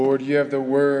Lord, you have the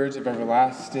words of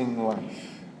everlasting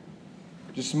life.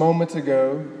 Just moments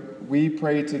ago, we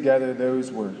prayed together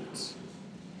those words.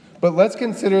 But let's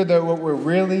consider what we're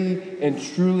really and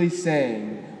truly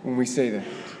saying when we say that.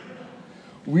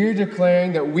 We're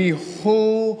declaring that we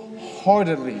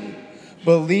wholeheartedly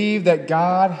believe that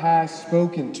God has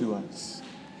spoken to us,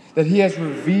 that he has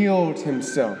revealed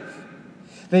himself,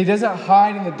 that he doesn't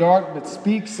hide in the dark but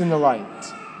speaks in the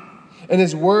light. And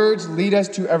his words lead us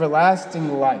to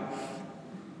everlasting life.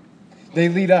 They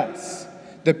lead us,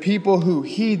 the people who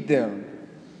heed them,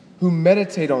 who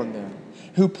meditate on them,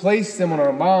 who place them on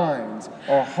our minds,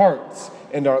 our hearts,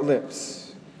 and our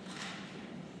lips.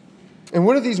 And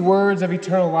what are these words of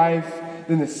eternal life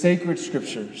than the sacred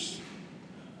scriptures?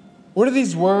 What are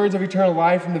these words of eternal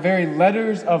life from the very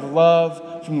letters of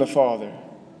love from the Father?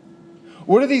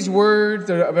 What are these words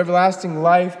of everlasting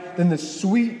life than the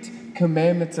sweet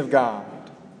commandments of God,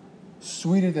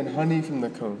 sweeter than honey from the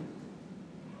comb?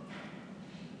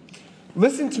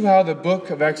 Listen to how the book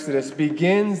of Exodus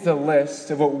begins the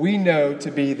list of what we know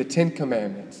to be the 10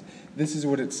 Commandments. This is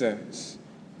what it says.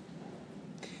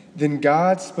 Then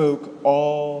God spoke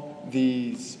all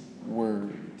these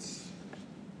words.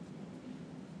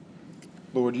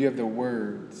 Lord, you have the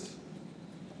words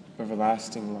of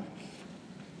everlasting life.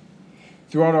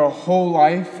 Throughout our whole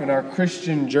life and our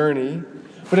Christian journey,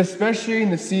 but especially in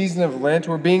the season of Lent,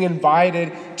 we're being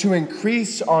invited to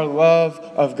increase our love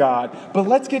of God. But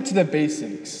let's get to the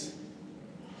basics.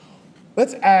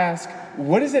 Let's ask,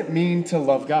 what does it mean to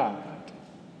love God?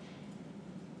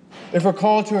 If we're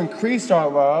called to increase our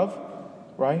love,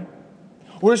 right?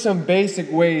 What are some basic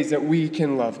ways that we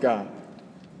can love God?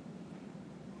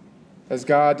 As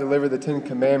God delivered the 10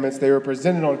 Commandments, they were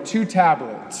presented on 2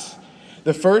 tablets.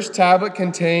 The first tablet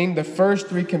contained the first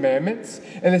 3 commandments,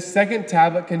 and the second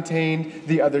tablet contained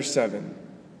the other 7.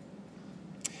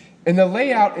 And the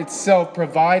layout itself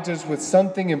provides us with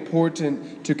something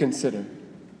important to consider.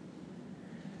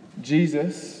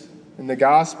 Jesus, in the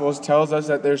Gospels, tells us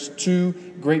that there's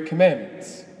 2 great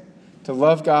commandments: to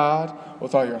love God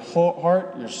with all your whole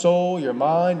heart, your soul, your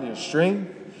mind, and your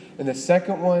strength. And the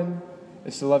second one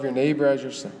is to love your neighbor as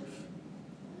yourself.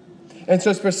 And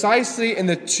so it's precisely in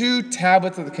the 2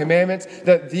 tablets of the commandments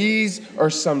that these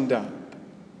are summed up.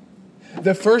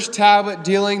 The first tablet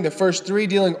the first 3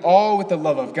 dealing all with the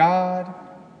love of God.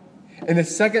 And the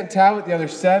second tablet, the other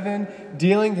 7,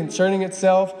 concerning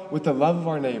itself with the love of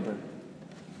our neighbor.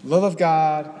 Love of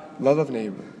God, love of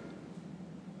neighbor.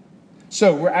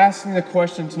 So we're asking the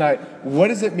question tonight, what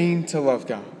does it mean to love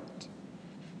God?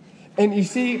 And you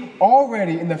see,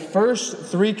 already in the first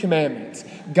 3 commandments,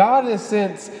 God, in a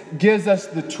sense, gives us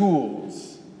the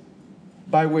tools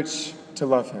by which to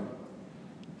love him.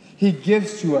 He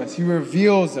gives to us, he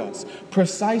reveals us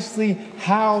precisely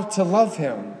how to love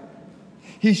him.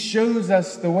 He shows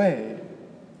us the way.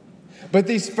 But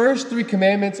these first 3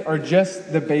 commandments are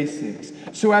just the basics.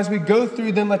 So as we go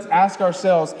through them, let's ask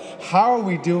ourselves, how are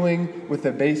we doing with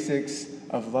the basics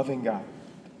of loving God?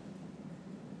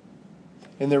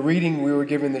 In the reading, we were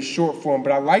given the short form,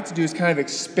 but I'd like to do is kind of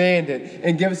expand it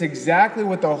and give us exactly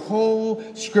what the whole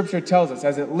Scripture tells us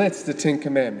as it lists the 10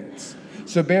 Commandments.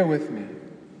 So bear with me.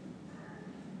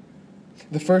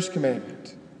 The first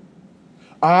commandment: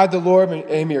 I, the Lord,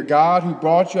 am your God, who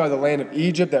brought you out of the land of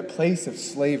Egypt, that place of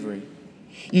slavery.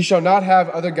 You shall not have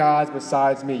other gods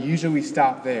besides me. Usually we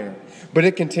stop there, but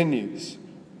it continues.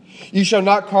 You shall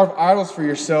not carve idols for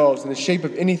yourselves in the shape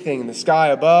of anything in the sky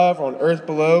above, or on earth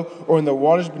below, or in the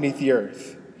waters beneath the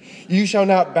earth. You shall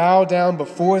not bow down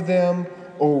before them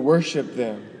or worship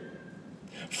them.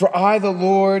 For I, the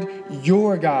Lord,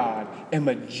 your God, am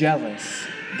a jealous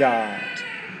God,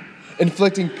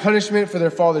 inflicting punishment for their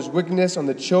father's wickedness on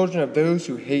the children of those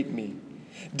who hate me,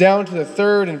 down to the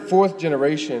 3rd and 4th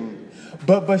generation,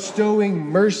 but bestowing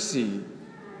mercy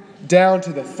down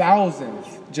to the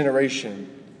 1,000th generation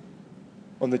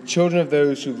on the children of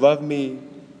those who love me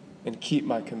and keep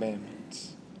my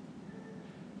commandments.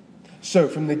 So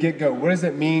from the get-go, what does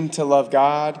it mean to love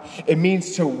God? It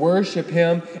means to worship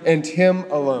him and him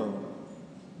alone.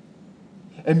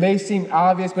 It may seem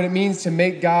obvious, but it means to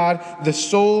make God the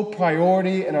sole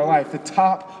priority in our life, the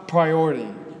top priority.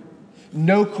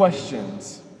 No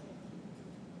questions.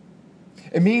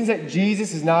 It means that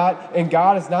Jesus is not, and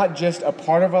God is not just a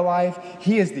part of our life,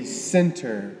 he is the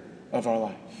center of our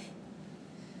life.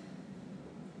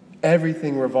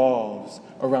 Everything revolves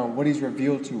around what he's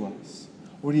revealed to us,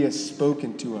 what he has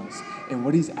spoken to us, and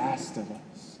what he's asked of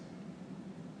us.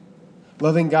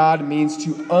 Loving God means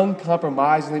to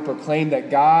uncompromisingly proclaim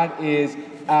that God is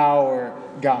our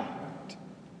God.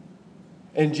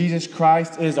 And Jesus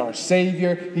Christ is our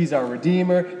Savior, He's our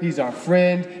Redeemer, He's our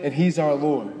friend, and He's our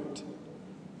Lord.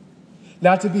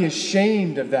 Not to be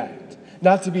ashamed of that,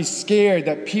 not to be scared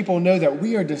that people know that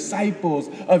we are disciples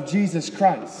of Jesus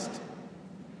Christ.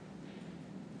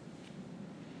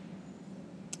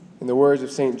 In the words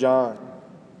of St. John,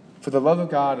 for the love of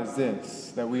God is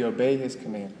this, that we obey His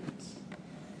commandments.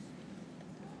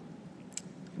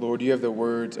 Lord, you have the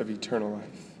words of eternal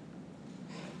life.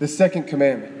 The second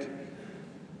commandment,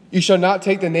 you shall not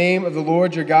take the name of the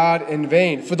Lord your God in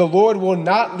vain, for the Lord will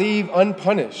not leave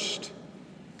unpunished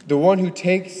the one who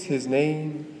takes His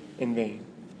name in vain.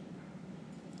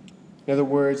 In other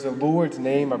words, the Lord's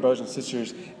name, my brothers and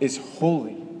sisters, is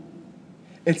holy.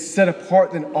 It's set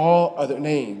apart than all other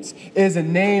names. It is a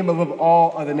name above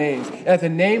all other names. And at the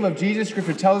name of Jesus,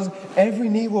 Scripture tells us every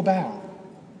knee will bow.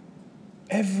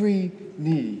 Every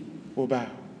knee will bow.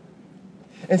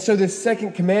 And so this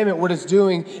second commandment, what it's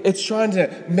doing, it's trying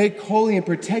to make holy and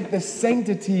protect the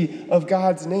sanctity of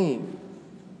God's name.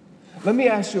 Let me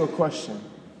ask you a question.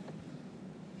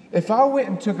 If I went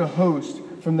and took a host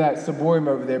from that ciborium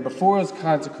over there before it was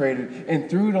consecrated and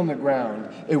threw it on the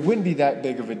ground, it wouldn't be that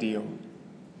big of a deal.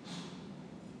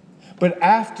 But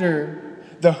after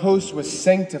the host was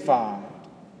sanctified,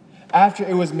 after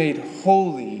it was made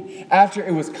holy, after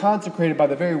it was consecrated by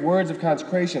the very words of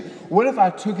consecration, what if I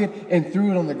took it and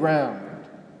threw it on the ground?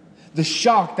 The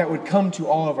shock that would come to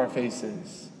all of our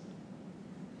faces.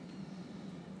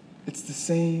 It's the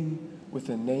same with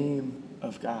the name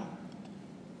of God.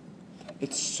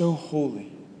 It's so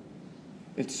holy.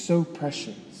 It's so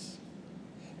precious.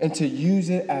 And to use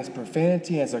it as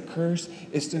profanity, as a curse,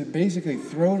 is to basically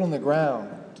throw it on the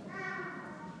ground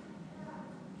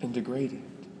and degrade it.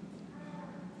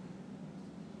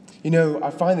 You know,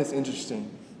 I find this interesting.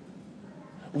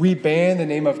 We ban the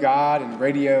name of God in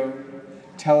radio,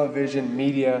 television,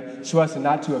 media, so as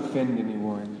not to offend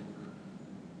anyone.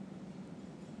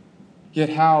 Yet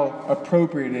how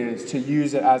appropriate it is to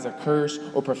use it as a curse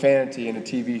or profanity in a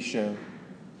TV show.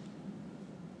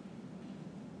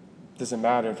 Doesn't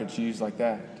matter if it's used like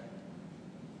that.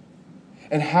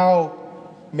 And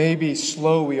how maybe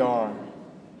slow we are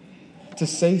to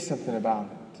say something about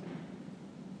it.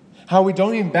 How we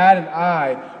don't even bat an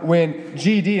eye when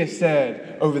GD is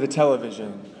said over the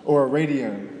television or a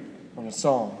radio on a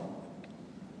song.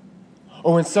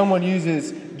 Or when someone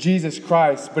uses Jesus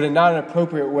Christ, but in not an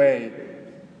appropriate way,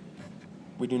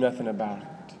 we do nothing about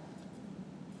it.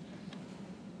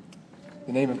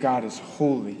 The name of God is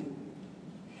holy.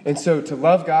 And so to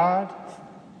love God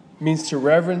means to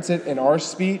reverence it in our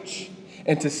speech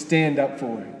and to stand up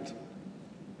for it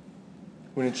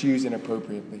when it's used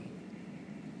inappropriately.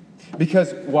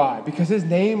 Because why? Because His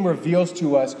name reveals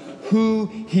to us who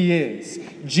He is.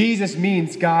 Jesus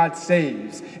means God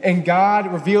saves. And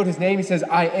God revealed His name. He says,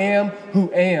 I am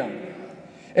who am.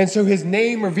 And so His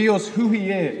name reveals who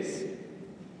He is.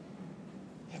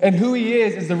 And who He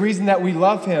is the reason that we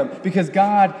love Him, because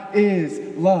God is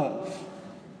love.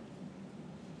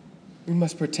 We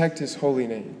must protect His holy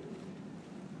name.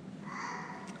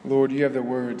 Lord, you have the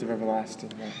words of everlasting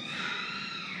life.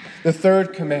 The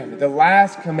third commandment, the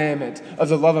last commandment of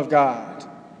the love of God.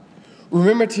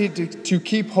 Remember to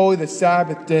keep holy the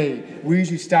Sabbath day. We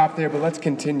usually stop there, but let's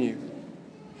continue.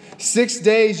 6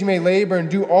 days you may labor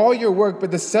and do all your work, but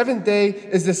the seventh day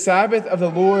is the Sabbath of the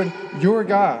Lord your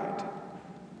God.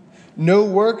 No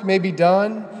work may be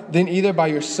done then either by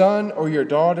your son or your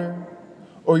daughter,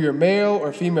 or your male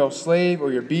or female slave,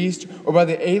 or your beast, or by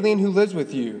the alien who lives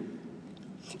with you.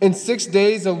 In 6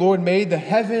 days the Lord made the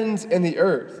heavens and the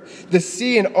earth, the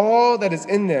sea and all that is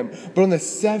in them. But on the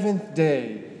seventh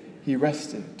day He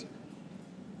rested.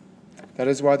 That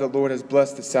is why the Lord has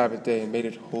blessed the Sabbath day and made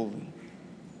it holy.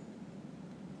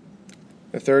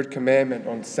 The third commandment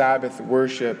on Sabbath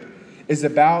worship is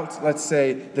about, let's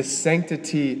say, the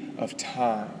sanctity of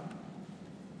time.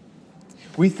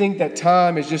 We think that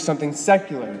time is just something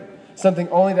secular, something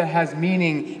only that has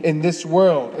meaning in this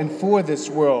world and for this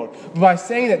world. But by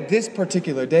saying that this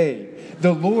particular day,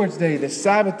 the Lord's day, the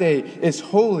Sabbath day, is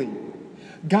holy,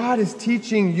 God is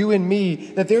teaching you and me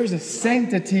that there is a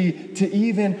sanctity to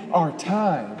even our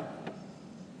time.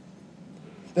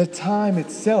 That time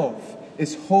itself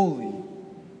is holy.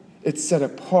 It's set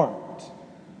apart.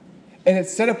 And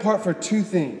it's set apart for two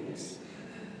things: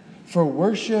 for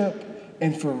worship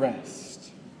and for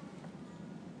rest.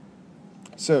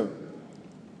 So,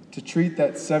 to treat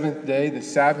that seventh day, the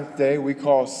Sabbath day we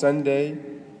call Sunday,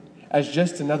 as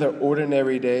just another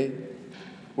ordinary day,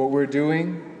 what we're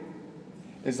doing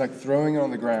is like throwing it on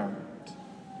the ground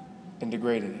and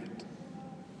degrading it.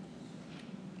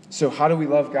 So how do we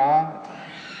love God?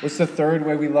 What's the third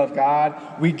way we love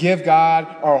God? We give God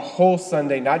our whole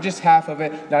Sunday, not just half of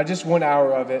it, not just 1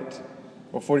 hour of it,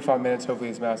 or 45 minutes. Hopefully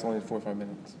his Mass only 45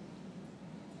 minutes.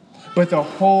 But the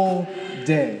whole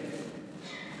day.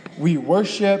 We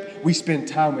worship, we spend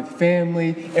time with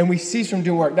family, and we cease from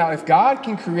doing work. Now, if God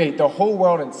can create the whole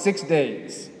world in 6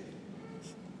 days,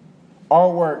 our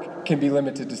work can be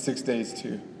limited to 6 days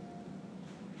too.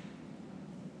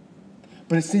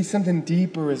 But see, something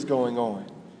deeper is going on.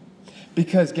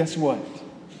 Because guess what?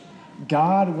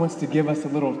 God wants to give us a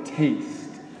little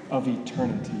taste of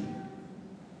eternity.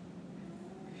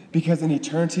 Because in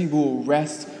eternity, we will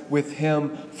rest with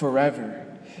Him forever.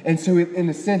 And so, in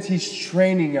a sense, He's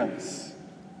training us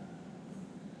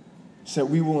so that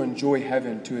we will enjoy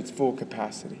heaven to its full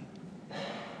capacity.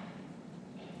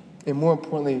 And more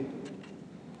importantly,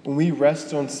 when we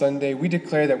rest on Sunday, we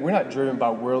declare that we're not driven by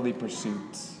worldly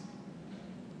pursuits.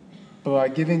 But by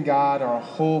giving God our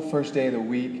whole first day of the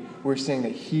week, we're saying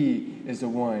that He is the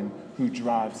one who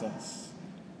drives us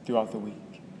throughout the week.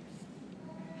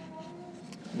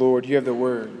 Lord, you have the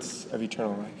words of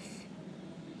eternal life.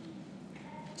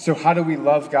 So how do we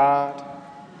love God?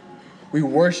 We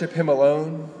worship Him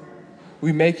alone.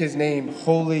 We make His name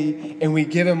holy, and we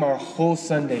give Him our whole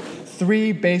Sunday.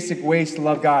 3 basic ways to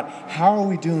love God. How are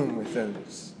we doing with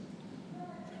those?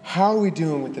 How are we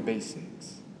doing with the basics?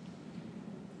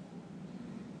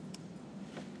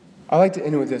 I like to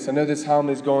end with this. I know this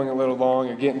homily is going a little long.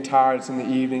 You're getting tired. It's in the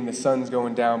evening. The sun's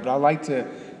going down. But I like to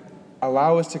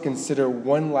allow us to consider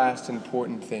one last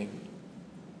important thing.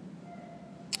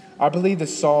 I believe the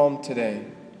psalm today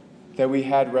that we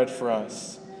had read for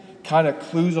us kind of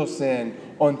clues us in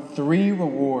on 3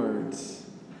 rewards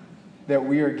that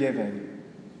we are given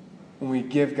when we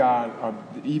give God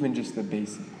even just the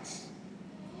basics.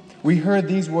 We heard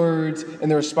these words in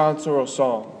the responsorial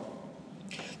psalm.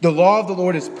 The law of the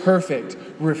Lord is perfect,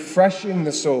 refreshing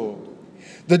the soul.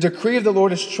 The decree of the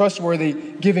Lord is trustworthy,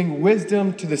 giving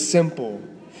wisdom to the simple.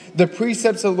 The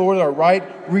precepts of the Lord are right,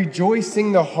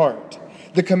 rejoicing the heart.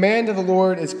 The command of the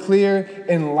Lord is clear,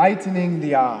 enlightening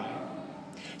the eye.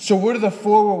 So what are the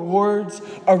 4 rewards?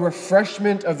 A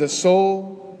refreshment of the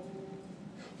soul,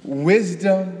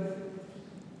 wisdom,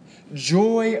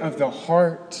 joy of the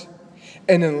heart,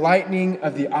 and enlightening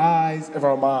of the eyes of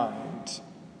our mind.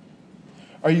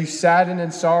 Are you saddened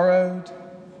and sorrowed?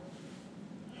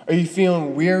 Are you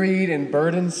feeling wearied and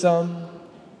burdensome?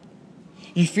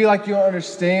 You feel like you don't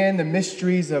understand the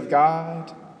mysteries of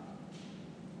God?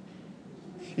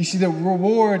 You see, the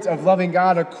rewards of loving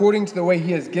God according to the way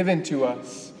He has given to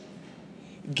us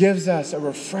gives us a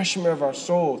refreshment of our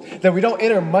souls. That we don't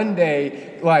enter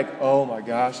Monday like, oh my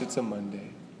gosh, it's a Monday.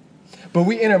 But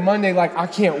we enter Monday like, I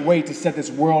can't wait to set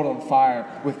this world on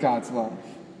fire with God's love.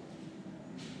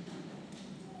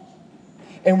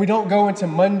 And we don't go into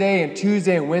Monday and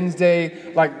Tuesday and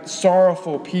Wednesday like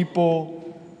sorrowful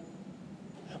people.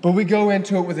 But we go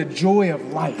into it with a joy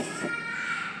of life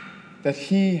that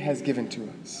He has given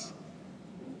to us.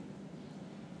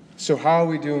 So how are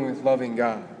we doing with loving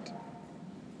God?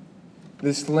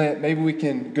 This Lent, maybe we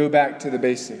can go back to the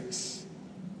basics.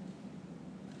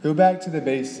 Go back to the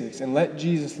basics and let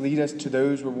Jesus lead us to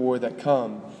those rewards that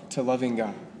come to loving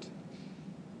God.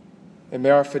 And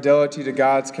may our fidelity to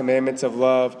God's commandments of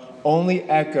love only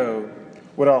echo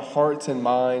what our hearts and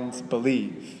minds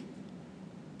believe.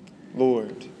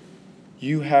 Lord,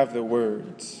 you have the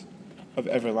words of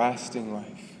everlasting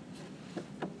life.